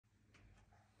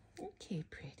Okay,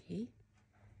 pretty.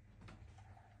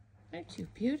 Aren't you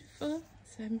beautiful?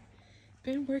 So I've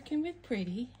been working with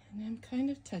Pretty, and I'm kind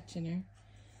of touching her.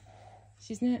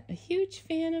 She's not a huge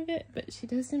fan of it, but she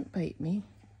doesn't bite me.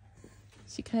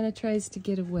 She kind of tries to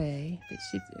get away, but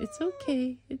it's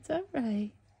okay. It's all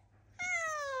right.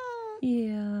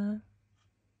 Yeah.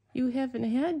 You haven't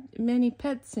had many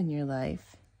pets in your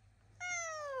life.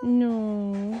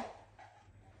 No.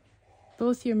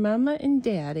 Both your mama and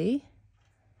daddy,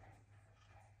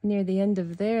 near the end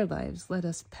of their lives, let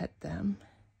us pet them.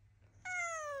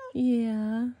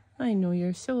 Yeah, I know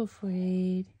you're so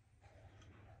afraid.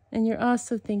 And you're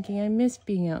also thinking, I miss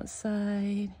being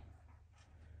outside.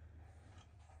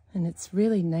 And it's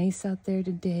really nice out there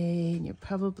today, and you're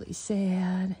probably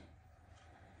sad.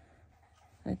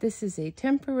 But this is a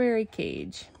temporary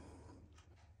cage.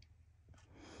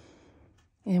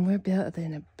 And we're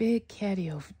building a big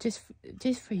catio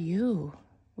just for you,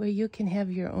 where you can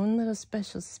have your own little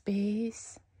special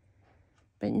space,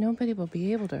 but nobody will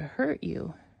be able to hurt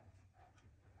you.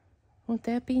 Won't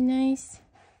that be nice?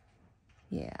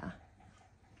 Yeah.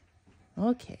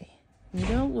 Okay. You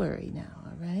don't worry now,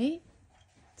 all right?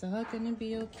 It's all gonna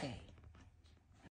be okay.